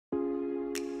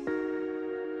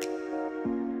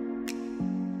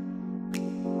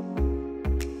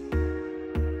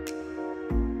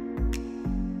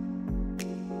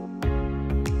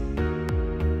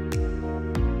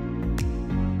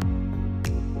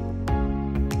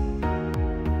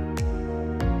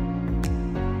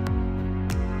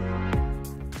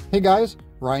Hey guys,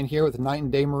 Ryan here with Night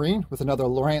and Day Marine with another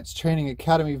Lowrance Training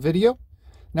Academy video.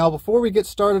 Now before we get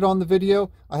started on the video,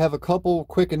 I have a couple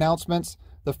quick announcements.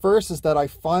 The first is that I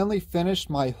finally finished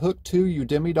my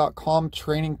hook2udemy.com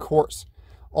training course.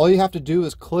 All you have to do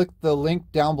is click the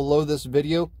link down below this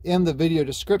video in the video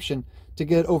description to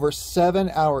get over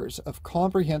 7 hours of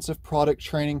comprehensive product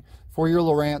training for your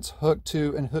Lowrance Hook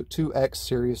 2 and Hook 2X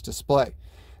series display.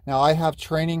 Now I have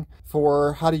training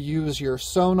for how to use your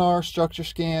sonar structure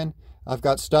scan. I've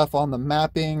got stuff on the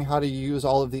mapping, how to use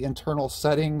all of the internal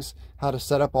settings, how to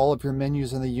set up all of your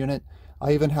menus in the unit.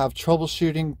 I even have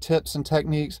troubleshooting tips and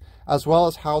techniques, as well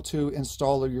as how to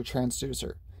install your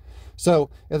transducer.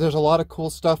 So there's a lot of cool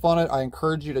stuff on it. I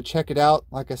encourage you to check it out.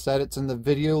 Like I said, it's in the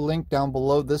video link down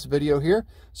below this video here.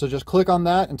 So just click on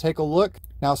that and take a look.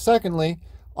 Now, secondly,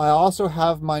 I also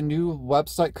have my new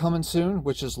website coming soon,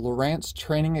 which is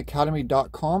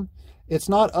lowrancetrainingacademy.com. It's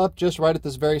not up just right at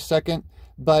this very second,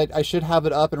 but I should have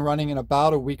it up and running in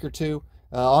about a week or two.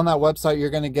 On that website, you're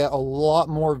going to get a lot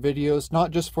more videos,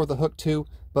 not just for the Hook 2,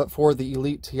 but for the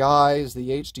Elite TIs, the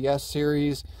HDS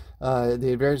series,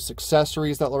 the various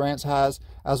accessories that Lowrance has,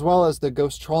 as well as the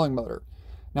Ghost Trolling Motor.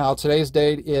 Now, today's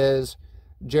date is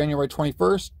January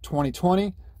 21st,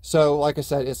 2020. So, like I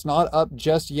said, it's not up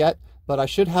just yet, but I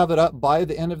should have it up by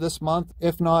the end of this month,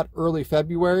 if not early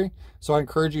February. So I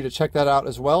encourage you to check that out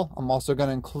as well. I'm also going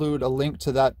to include a link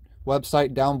to that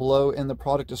website down below in the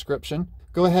product description.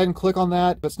 Go ahead and click on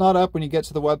that. If it's not up when you get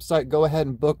to the website, go ahead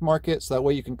and bookmark it so that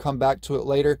way you can come back to it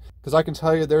later, because I can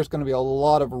tell you there's going to be a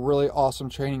lot of really awesome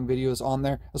training videos on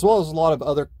there, as well as a lot of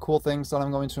other cool things that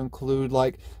I'm going to include,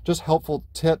 like just helpful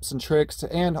tips and tricks,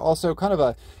 and also kind of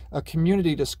a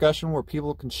community discussion where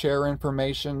people can share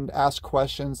information, ask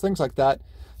questions, things like that.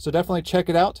 So definitely check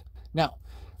it out. Now,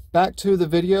 back to the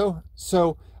video.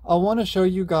 So I want to show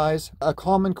you guys a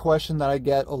common question that I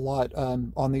get a lot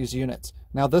on these units.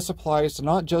 Now this applies to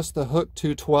not just the Hook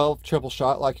 212 triple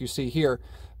shot like you see here,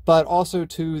 but also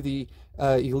to the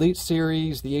Elite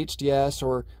series, the HDS,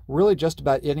 or really just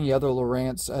about any other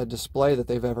Lowrance display that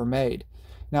they've ever made.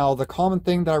 Now the common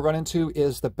thing that I run into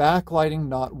is the backlighting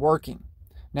not working.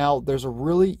 Now there's a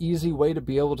really easy way to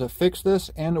be able to fix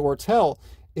this and or tell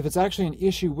if it's actually an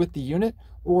issue with the unit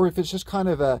or if it's just kind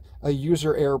of a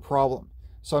user error problem.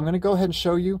 So I'm going to go ahead and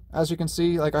show you. As you can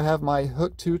see, like I have my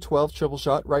Hook 212 triple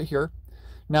shot right here.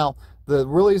 Now, the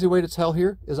real easy way to tell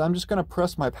here is I'm just going to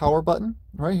press my power button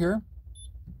right here.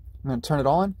 I'm going to turn it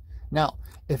on. Now,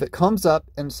 if it comes up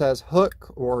and says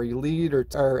Hook or Elite or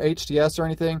HDS or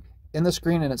anything in the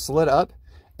screen and it's lit up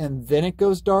and then it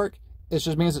goes dark, it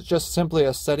just means it's just simply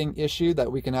a setting issue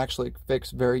that we can actually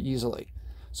fix very easily.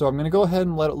 So I'm going to go ahead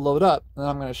and let it load up, and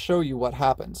I'm going to show you what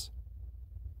happens.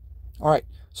 All right,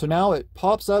 so now it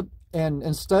pops up, and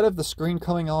instead of the screen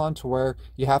coming on to where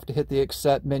you have to hit the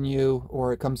accept menu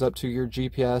or it comes up to your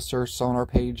GPS or sonar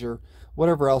page or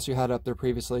whatever else you had up there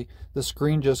previously, the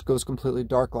screen just goes completely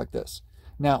dark like this.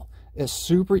 Now, a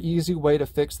super easy way to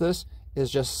fix this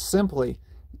is just simply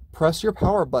press your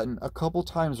power button a couple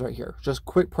times right here, just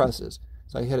quick presses.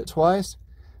 So I hit it twice,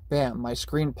 bam, my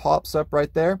screen pops up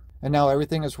right there, and now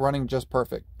everything is running just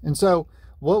perfect. And so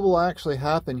what will actually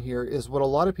happen here is what a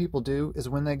lot of people do is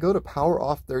when they go to power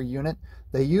off their unit,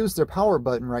 they use their power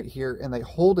button right here and they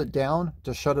hold it down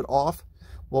to shut it off.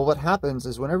 Well, what happens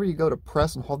is whenever you go to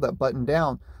press and hold that button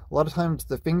down, a lot of times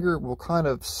the finger will kind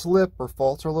of slip or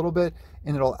falter a little bit,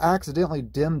 and it'll accidentally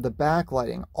dim the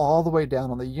backlighting all the way down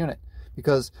on the unit,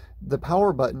 because the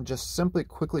power button, just simply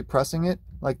quickly pressing it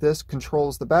like this,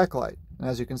 controls the backlight. And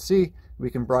as you can see,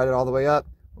 we can brighten it all the way up,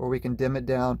 or we can dim it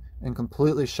down and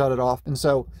completely shut it off. And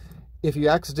so if you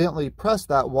accidentally press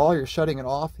that while you're shutting it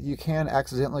off, you can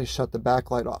accidentally shut the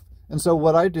backlight off. And so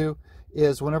what I do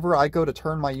is whenever I go to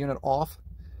turn my unit off,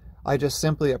 I just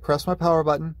simply press my power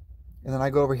button, and then I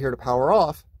go over here to power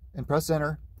off and press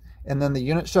enter, and then the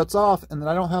unit shuts off, and then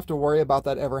I don't have to worry about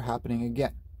that ever happening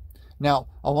again. Now,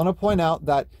 I want to point out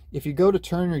that if you go to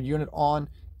turn your unit on,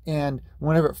 and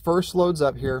whenever it first loads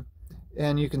up here,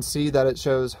 and you can see that it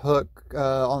shows Hook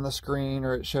on the screen,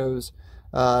 or it shows,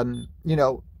 you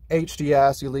know,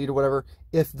 HDS, Elite, or whatever,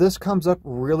 if this comes up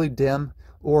really dim,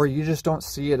 or you just don't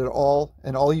see it at all,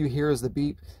 and all you hear is the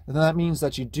beep, then that means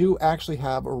that you do actually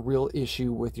have a real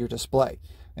issue with your display.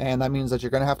 And that means that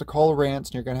you're going to have to call Lowrance,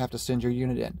 and you're going to have to send your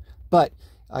unit in. But,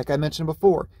 like I mentioned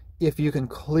before, if you can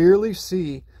clearly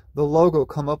see the logo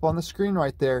come up on the screen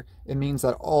right there, it means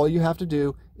that all you have to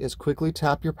do is quickly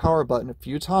tap your power button a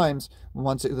few times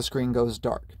once the screen goes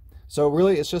dark. So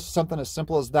really, it's just something as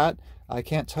simple as that. I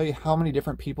can't tell you how many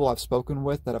different people I've spoken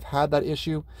with that have had that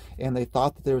issue, and they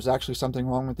thought that there was actually something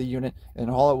wrong with the unit, and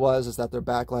all it was is that their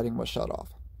backlighting was shut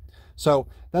off. So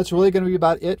that's really going to be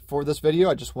about it for this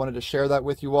video. I just wanted to share that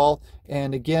with you all.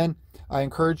 And again, I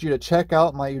encourage you to check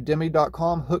out my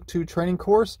udemy.com Hook 2 training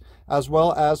course, as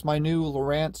well as my new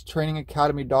Lowrance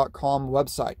trainingacademy.com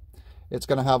website. It's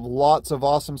going to have lots of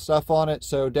awesome stuff on it,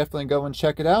 so definitely go and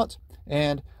check it out.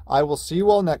 And I will see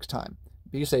you all next time.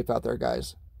 Be safe out there,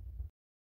 guys.